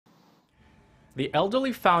The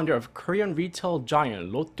elderly founder of Korean retail giant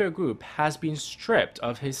Lotte Group has been stripped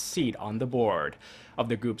of his seat on the board of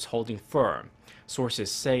the group's holding firm. Sources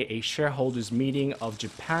say a shareholders meeting of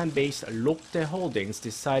Japan-based Lotte Holdings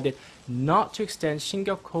decided not to extend Shin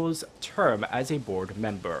Kyuk-ho's term as a board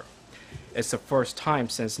member. It's the first time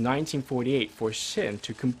since 1948 for Shin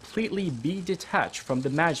to completely be detached from the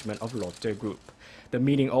management of Lotte Group. The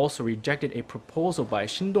meeting also rejected a proposal by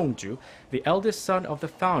Shin Dong-joo, the eldest son of the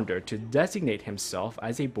founder, to designate himself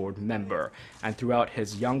as a board member, and threw out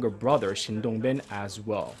his younger brother Shin Dong-bin as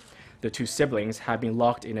well. The two siblings have been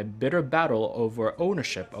locked in a bitter battle over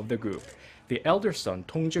ownership of the group. The elder son,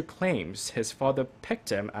 Dong-joo, claims his father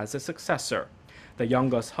picked him as a successor. The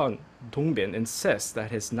younger son, Dong-bin, insists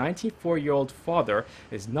that his 94-year-old father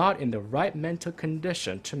is not in the right mental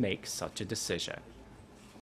condition to make such a decision.